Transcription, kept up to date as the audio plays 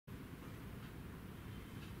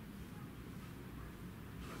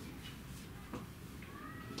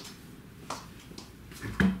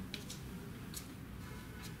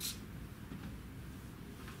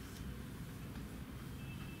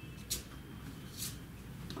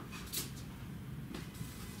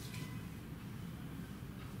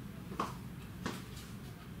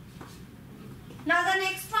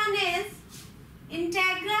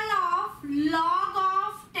integral of log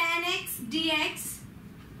of 10x dx.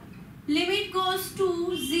 Limit goes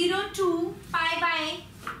to 0 to pi by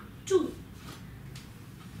 2.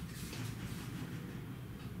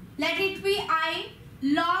 Let it be I.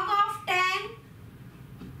 Log of 10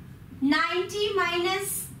 90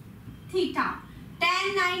 minus theta.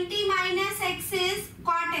 Tan 90 minus x is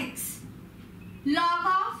cot x. Log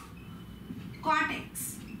of cot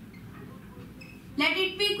x. Let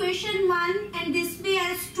it be equation 1 and this be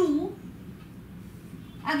as 2.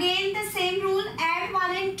 Again the same rule, add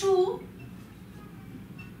 1 and 2.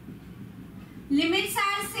 Limits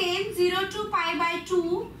are same, 0 to pi by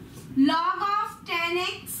 2. Log of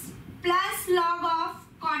 10x plus log of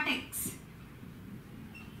cot x.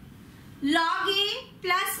 Log a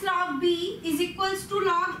plus log b is equals to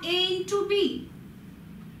log a into b.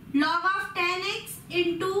 Log of 10x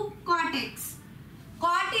into cot x.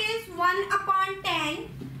 Cot is 1 upon 10.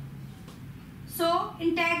 So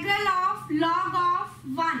integral of log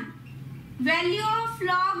of 1. Value of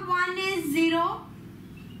log 1 is 0.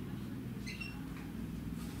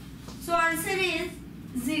 So answer is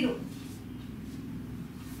 0.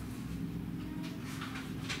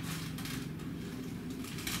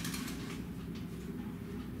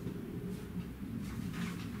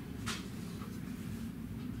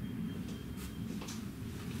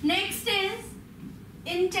 Next is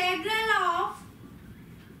integral of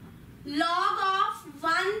log of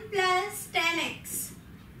 1 plus 10x.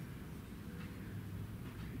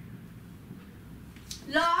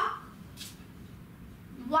 Log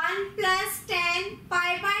 1 plus 10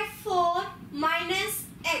 pi by 4 minus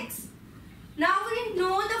x. Now we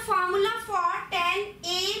know the formula for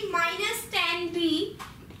 10a minus 10b.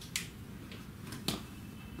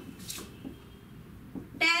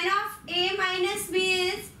 10 of a minus b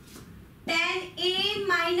is 10a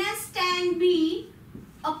minus 10b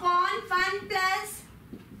upon 1 plus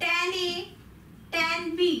 10a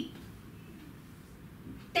 10b.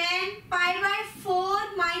 10 pi by 4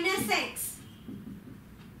 minus x.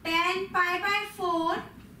 10 pi by 4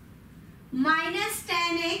 minus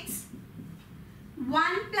 10x.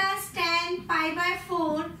 1 plus 10 pi by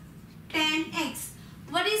 4 10x.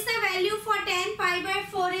 What is the value for 10 pi by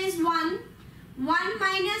 4 is 1. 1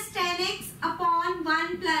 minus 10x upon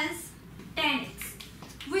 1 plus 10x.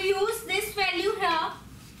 We use this value here.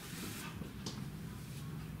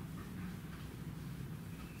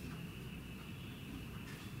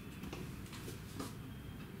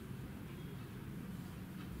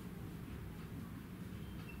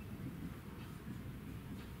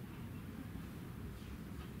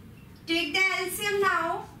 Take the LCM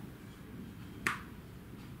now.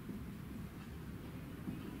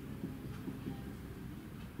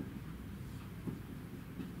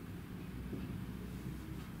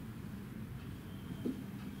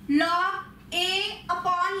 Log A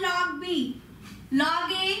upon log B.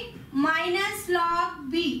 Log A minus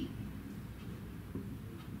log B.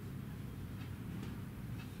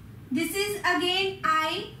 This is again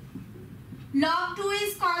I. Log 2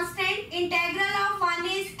 is constant. Integral of 1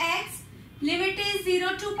 is x. Limit is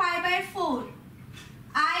 0 to pi by 4.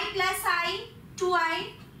 I plus I, 2i.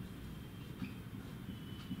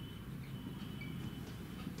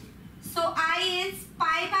 So I is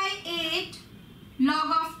pi by 8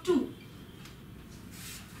 log of 2.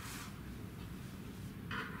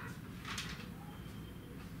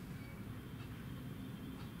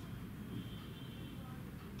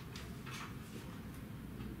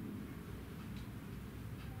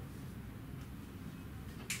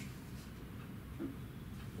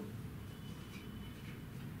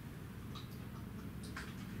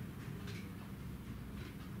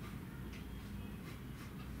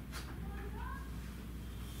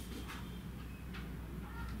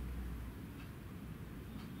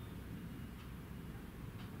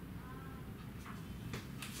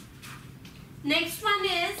 Next one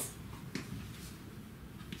is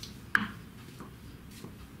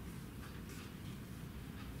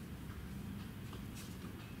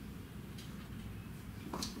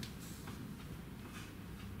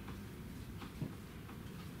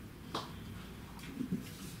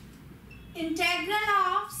integral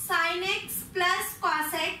of sin x plus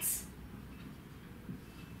cos x.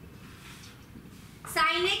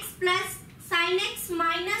 Sin x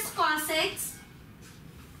minus cos x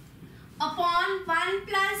upon 1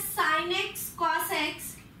 plus sin x cos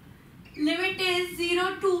x. Limit is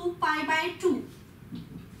 0 to pi by 2.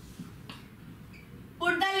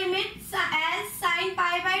 Put the limits as sin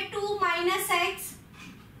pi by 2 minus x.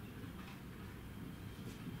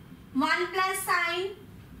 1 plus sin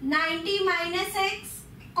 90 minus x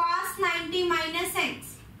cos 90 minus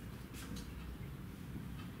x.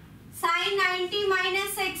 Sin 90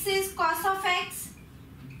 minus x is cos of x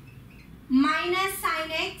minus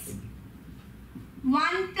sin x.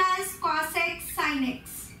 1 plus cos x sin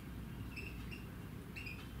x.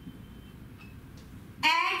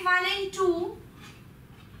 Add 1 and 2.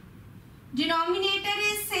 Denominator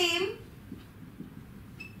is same.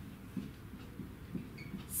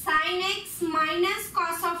 Sin x minus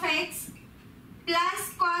cos of x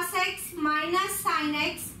plus cos x minus sin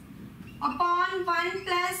x upon 1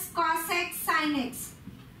 plus cos x sin x.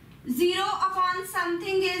 0 upon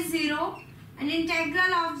something is 0 and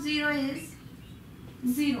integral of 0 is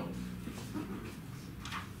 0.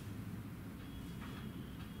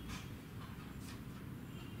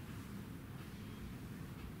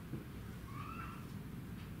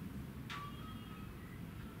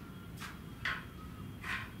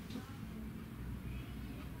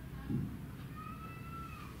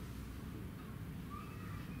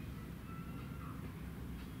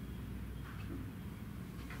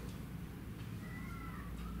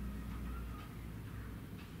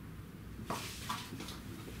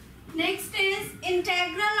 Next is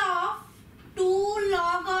integral of 2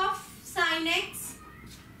 log of sin x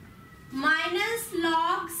minus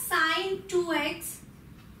log sin 2x.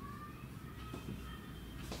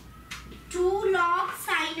 2 log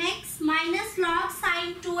sin x minus log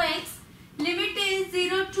sin 2x. Limit is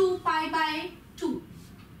 0 to pi by 2.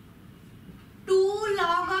 2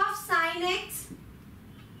 log of sin x.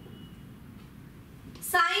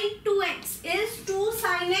 Sin 2x is 2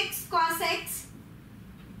 sin x cos x.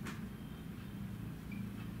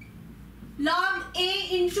 Log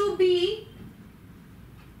a into b,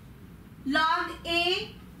 log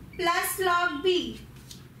a plus log b.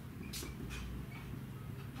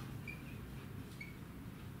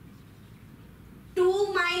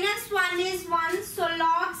 Two minus 1 is 1, so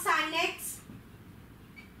log sin x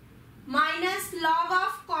minus log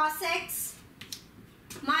of cos x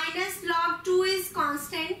minus log 2 is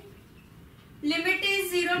constant. Limit is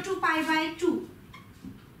 0 to pi by 2.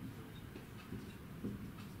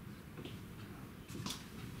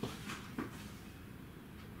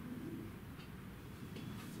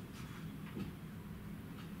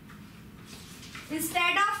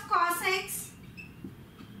 Instead of cos x,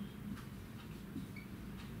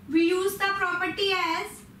 we use the property as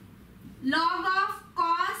log of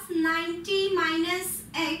cos 90 minus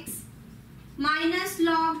x minus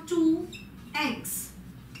log 2x.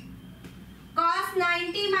 Cos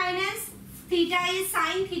 90 minus theta is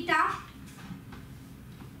sin theta.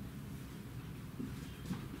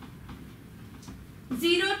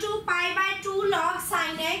 Zero to pi by 2 log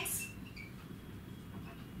sin x.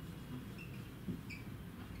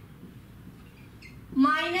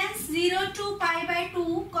 Minus 0 to pi by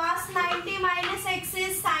 2 cos 90 minus x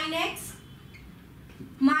is sin x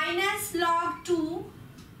minus log 2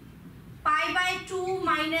 pi by 2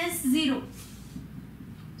 minus 0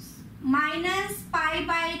 minus pi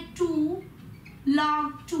by 2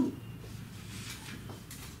 log 2.